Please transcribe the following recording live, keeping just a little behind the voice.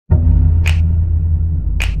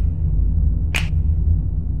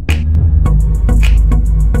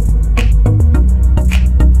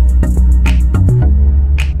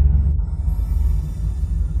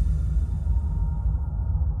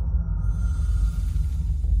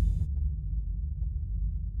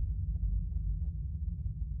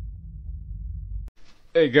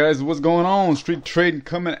Hey guys, what's going on? Street Trading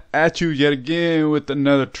coming at you yet again with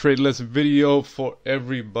another trade lesson video for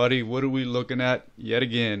everybody. What are we looking at yet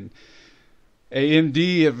again?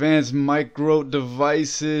 AMD, Advanced Micro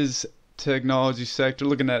Devices Technology sector.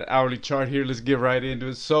 Looking at hourly chart here. Let's get right into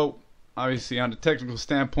it. So, obviously on the technical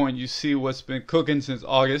standpoint, you see what's been cooking since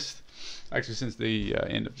August. Actually, since the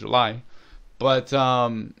end of July. But,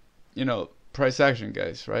 price action,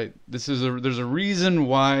 guys, right? There's a reason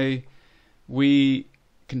why we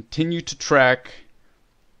continue to track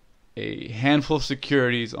a handful of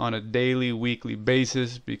securities on a daily, weekly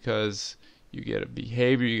basis because you get a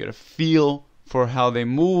behavior, you get a feel for how they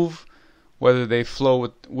move, whether they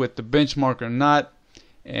flow with the benchmark or not.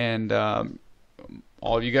 And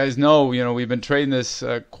all of you guys know, we've been trading this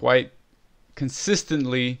quite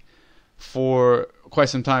consistently for quite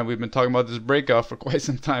some time. We've been talking about this breakout for quite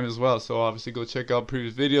some time as well. So obviously go check out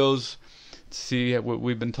previous videos, see what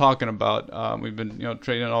we've been talking about. We've been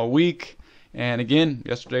trading all week, and again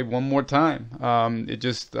yesterday one more time. It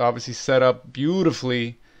just obviously set up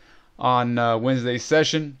beautifully on Wednesday's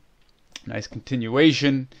session. Nice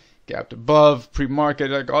continuation, gapped above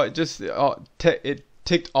pre-market. It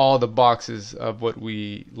ticked all the boxes of what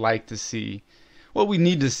we like to see, what we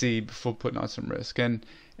need to see before putting on some risk. And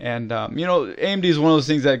AMD is one of those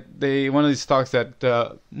things that one of these stocks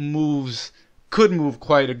that could move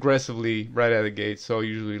quite aggressively right out of the gate. So I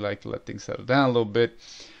usually like to let things settle down a little bit.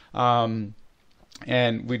 And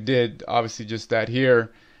we did obviously just that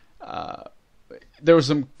here. There were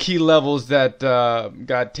some key levels that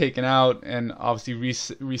got taken out and obviously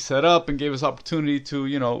reset up and gave us opportunity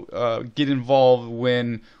to get involved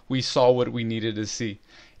when we saw what we needed to see.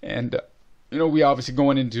 And we obviously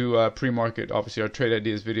going into pre-market, obviously our trade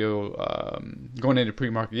ideas video, going into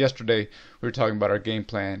pre-market yesterday, we were talking about our game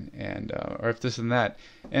plan and or if this and that.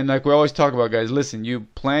 And like we always talk about, guys, listen, you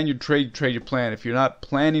plan your trade, trade your plan. If you're not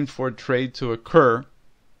planning for a trade to occur,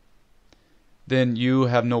 then you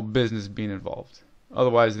have no business being involved.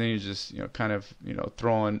 Otherwise, then you're just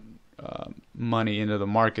throwing money into the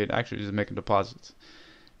market, actually just making deposits.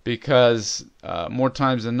 Because more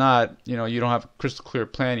times than not, you don't have a crystal clear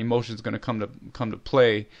plan. Emotion's going to come to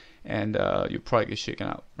play, and you'll probably get shaken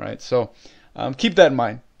out, right? So keep that in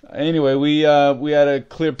mind. Anyway, we had a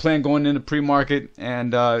clear plan going into pre-market,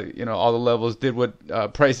 and all the levels did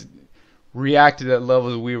what price reacted at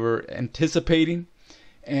levels we were anticipating,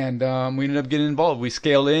 and we ended up getting involved. We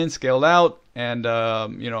scaled in, scaled out, and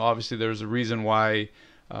obviously there's a reason why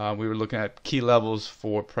we were looking at key levels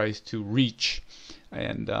for price to reach.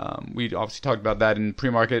 And we obviously talked about that in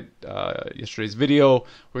pre-market yesterday's video.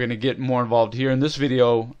 We're going to get more involved here in this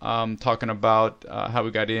video, talking about how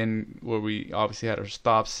we got in, where we obviously had our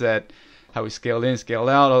stop set, how we scaled in, scaled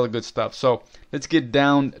out, all the good stuff. So let's get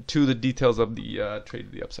down to the details of the trade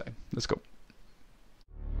to the upside. Let's go.